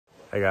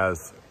Hey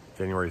guys,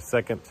 January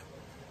 2nd.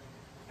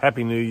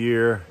 Happy New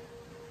Year.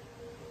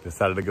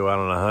 Decided to go out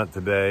on a hunt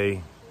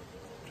today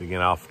to begin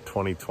off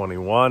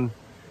 2021.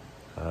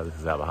 This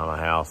is out behind my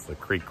house, the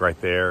creek right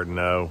there.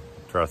 No,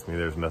 trust me,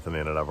 there's nothing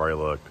in it. I've already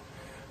looked.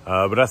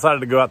 But I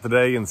decided to go out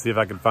today and see if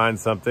I could find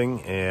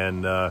something,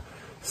 and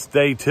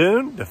stay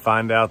tuned to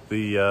find out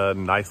the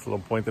nice little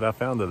point that I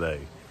found today.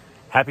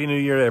 Happy New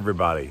Year to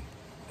everybody,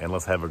 and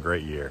let's have a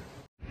great year.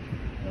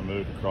 I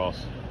moved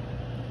across.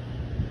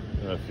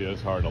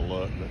 It's hard to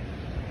look, but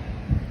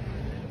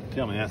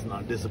tell me that's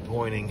not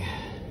disappointing.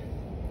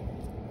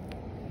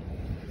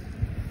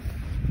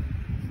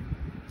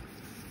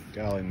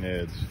 Golly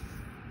nids.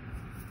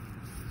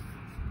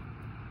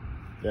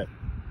 That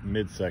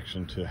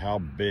midsection, to how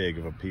big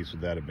of a piece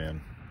would that have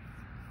been?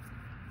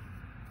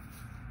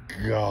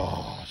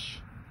 Gosh.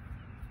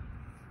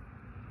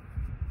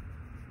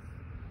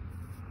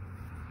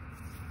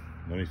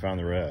 Let me find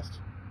the rest.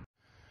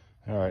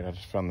 All right, I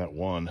just found that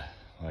one,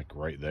 like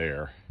right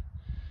there.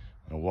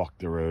 I walked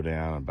the row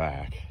down and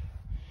back.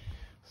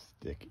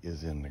 Stick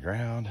is in the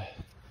ground.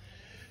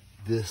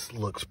 This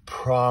looks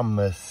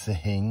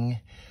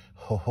promising.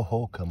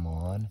 Oh, come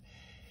on.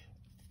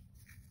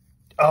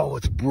 Oh,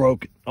 it's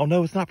broken. Oh,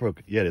 no, it's not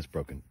broken. Yeah, it is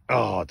broken.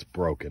 Oh, it's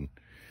broken.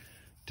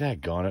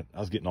 Daggone it. I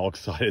was getting all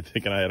excited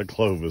thinking I had a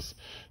Clovis.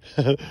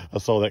 I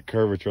saw that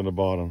curvature on the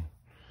bottom.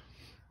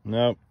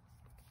 Nope.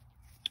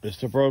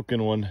 It's a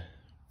broken one.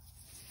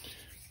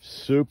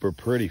 Super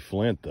pretty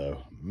flint,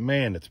 though.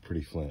 Man, it's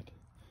pretty flint.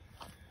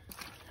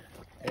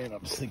 And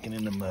I'm sinking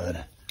in the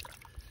mud.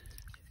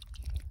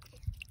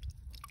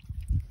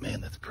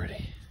 Man, that's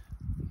pretty.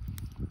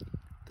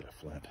 That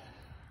flint.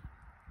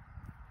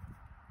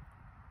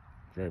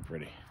 Very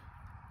pretty.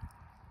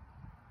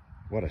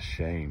 What a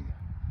shame.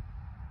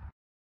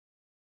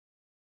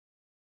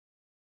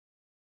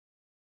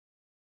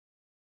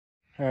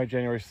 All right,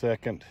 January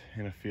 2nd,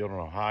 in a field in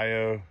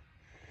Ohio.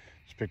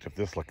 Just picked up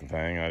this looking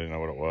thing. I didn't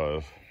know what it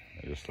was.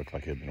 It just looked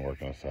like it had been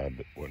working on the side,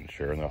 but wasn't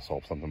sure. And I saw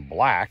something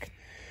black.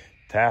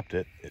 Tapped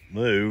it, it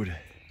moved.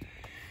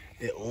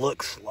 It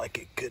looks like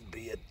it could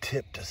be a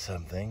tip to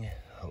something.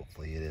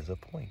 Hopefully it is a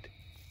point.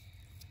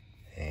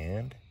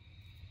 And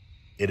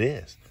it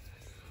is.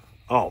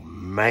 Oh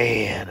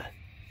man.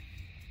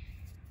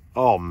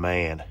 Oh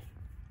man.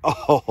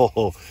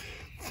 Oh,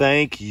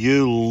 thank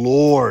you,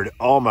 Lord.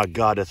 Oh my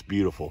God, that's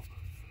beautiful.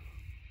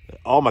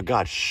 Oh my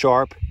God,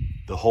 sharp.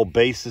 The whole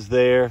base is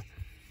there.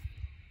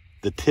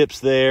 The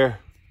tip's there.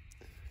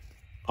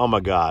 Oh my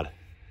God.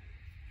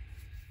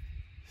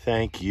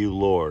 Thank you,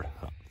 Lord.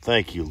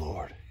 Thank you,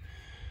 Lord.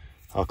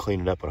 I'll clean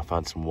it up when I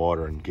find some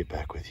water and get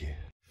back with you.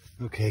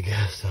 Okay,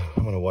 guys, so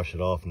I'm going to wash it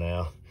off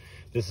now.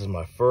 This is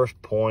my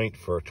first point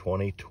for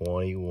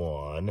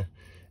 2021.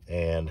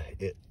 And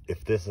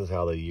if this is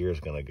how the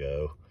year's going to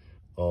go,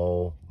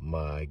 oh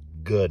my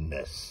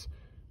goodness.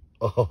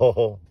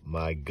 Oh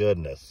my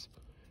goodness.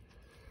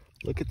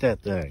 Look at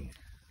that thing.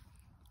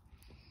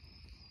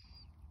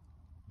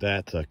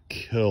 That's a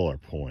killer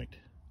point.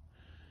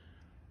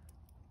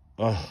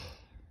 Oh.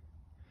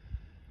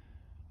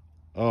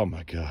 Oh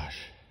my gosh.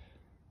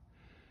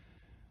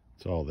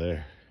 It's all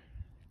there.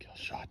 Kill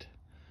shot.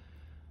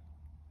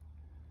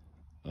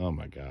 Oh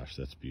my gosh,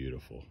 that's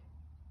beautiful.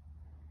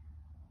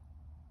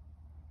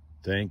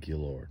 Thank you,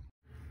 Lord.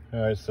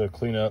 All right, so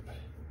clean up.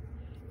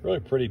 Really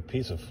pretty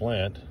piece of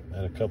flint. I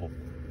had a couple.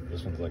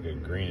 This one's like a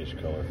greenish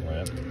color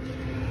flint.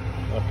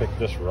 I'll pick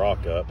this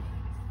rock up.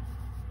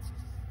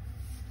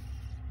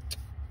 I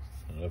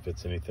don't know if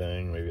it's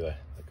anything, maybe like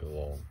a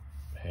little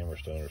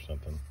hammerstone or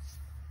something.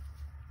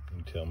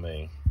 You tell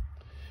me.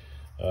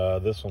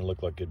 This one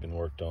looked like it'd been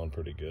worked on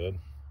pretty good.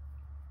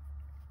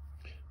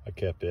 I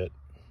kept it.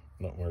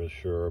 Not really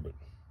sure, but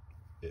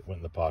it went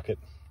in the pocket.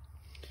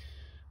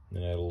 And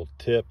then I had a little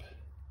tip.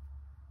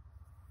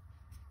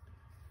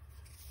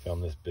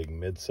 Found this big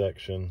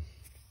midsection.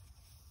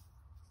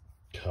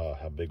 God,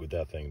 how big would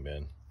that thing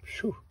been?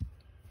 Whew.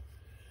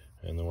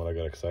 And then when I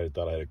got excited,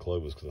 thought I had a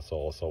Clovis because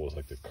all I saw was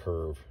like the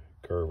curve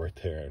right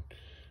there.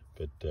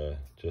 But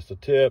just a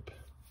tip.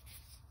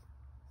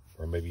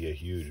 Or maybe a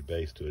huge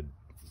base to a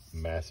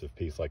massive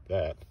piece like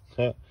that.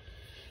 And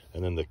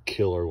then the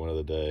killer one of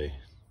the day.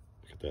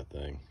 Look at that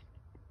thing.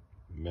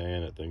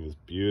 Man, that thing is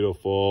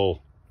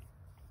beautiful.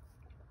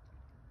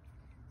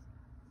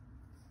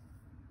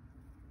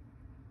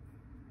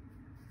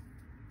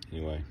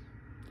 Anyway,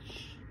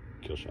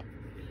 kill shot.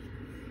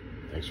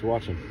 Thanks for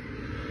watching.